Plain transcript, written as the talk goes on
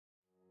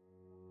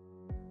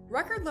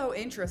Record low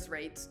interest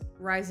rates,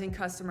 rising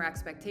customer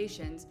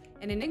expectations,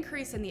 and an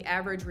increase in the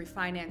average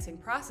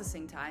refinancing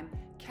processing time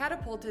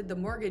catapulted the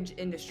mortgage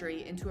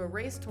industry into a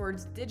race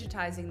towards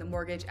digitizing the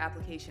mortgage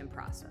application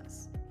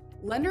process.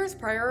 Lenders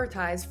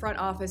prioritize front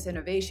office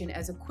innovation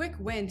as a quick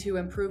win to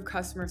improve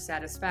customer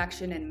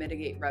satisfaction and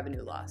mitigate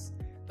revenue loss,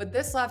 but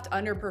this left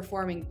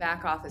underperforming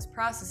back office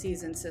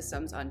processes and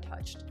systems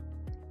untouched.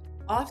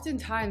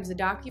 Oftentimes, the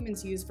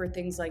documents used for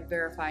things like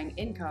verifying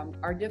income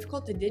are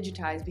difficult to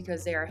digitize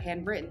because they are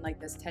handwritten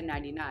like this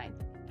 1099,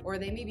 or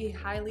they may be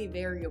highly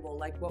variable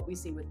like what we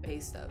see with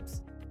pay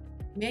stubs.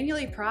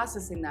 Manually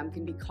processing them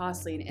can be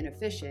costly and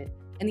inefficient,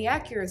 and the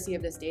accuracy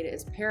of this data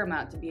is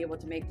paramount to be able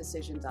to make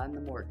decisions on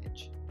the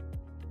mortgage.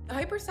 The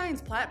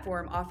Hyperscience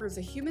platform offers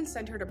a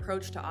human-centered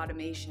approach to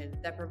automation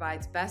that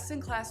provides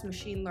best-in-class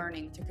machine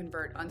learning to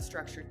convert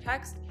unstructured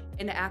text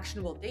into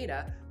actionable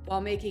data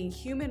while making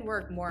human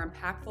work more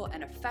impactful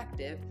and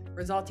effective,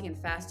 resulting in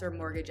faster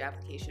mortgage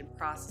application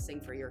processing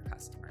for your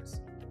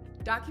customers.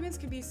 Documents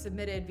can be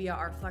submitted via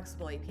our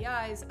flexible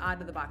APIs,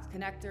 out-of-the-box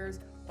connectors,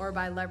 or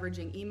by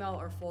leveraging email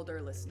or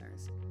folder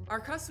listeners. Our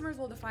customers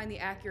will define the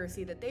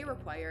accuracy that they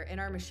require, and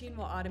our machine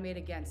will automate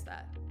against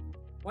that.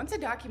 Once a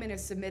document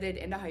is submitted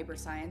into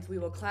Hyperscience, we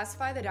will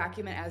classify the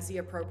document as the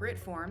appropriate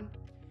form,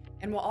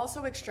 and will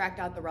also extract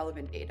out the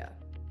relevant data.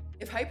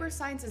 If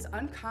Hyperscience is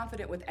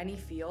unconfident with any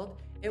field,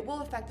 it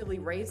will effectively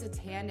raise its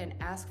hand and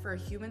ask for a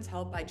human's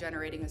help by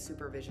generating a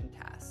supervision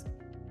task.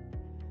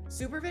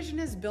 Supervision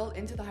is built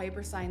into the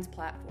Hyperscience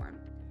platform.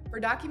 For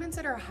documents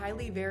that are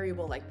highly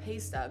variable like pay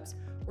stubs,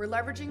 we're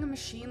leveraging a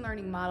machine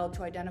learning model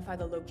to identify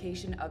the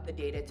location of the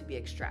data to be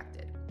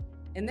extracted.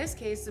 In this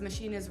case, the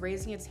machine is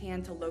raising its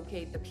hand to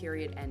locate the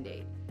period end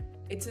date.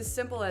 It's as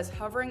simple as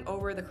hovering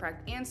over the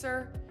correct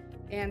answer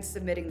and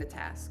submitting the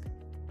task.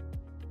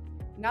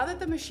 Now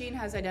that the machine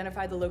has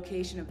identified the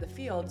location of the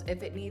fields,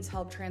 if it needs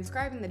help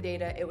transcribing the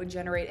data, it would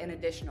generate an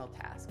additional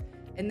task.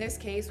 In this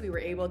case, we were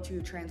able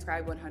to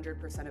transcribe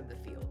 100% of the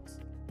fields.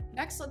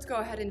 Next, let's go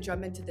ahead and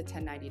jump into the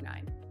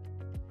 1099.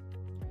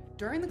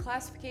 During the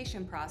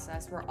classification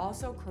process, we're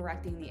also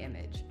correcting the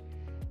image.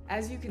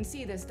 As you can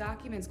see, this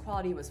document's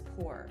quality was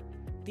poor.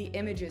 The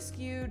image is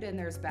skewed and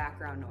there's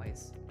background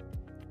noise.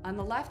 On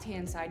the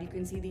left-hand side, you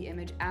can see the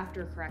image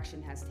after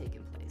correction has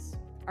taken place.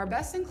 Our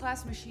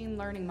best-in-class machine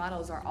learning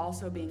models are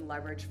also being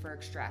leveraged for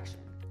extraction.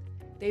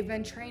 They've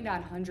been trained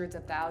on hundreds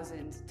of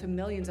thousands to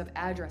millions of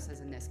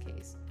addresses in this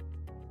case,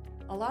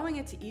 allowing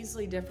it to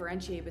easily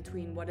differentiate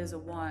between what is a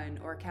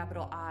 1 or a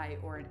capital I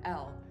or an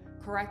L,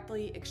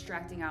 correctly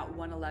extracting out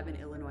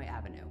 111 Illinois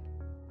Avenue.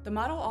 The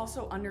model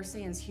also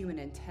understands human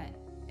intent,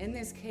 in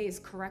this case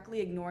correctly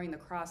ignoring the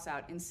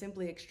cross-out and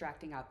simply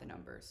extracting out the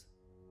numbers.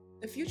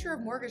 The future of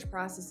mortgage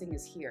processing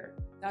is here.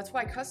 That's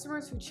why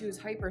customers who choose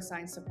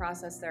Hyperscience to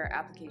process their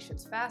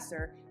applications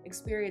faster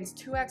experience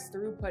 2x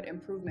throughput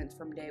improvements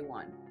from day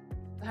one.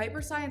 The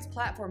Hyperscience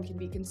platform can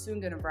be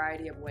consumed in a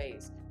variety of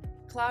ways.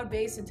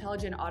 Cloud-based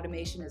intelligent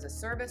automation as a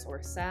service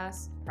or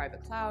SaaS,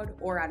 private cloud,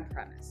 or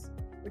on-premise.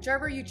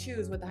 Whichever you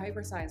choose with the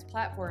Hyperscience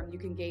platform, you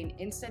can gain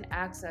instant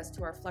access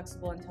to our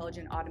flexible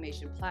intelligent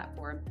automation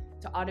platform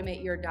to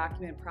automate your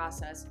document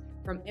process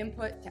from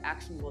input to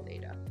actionable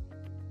data.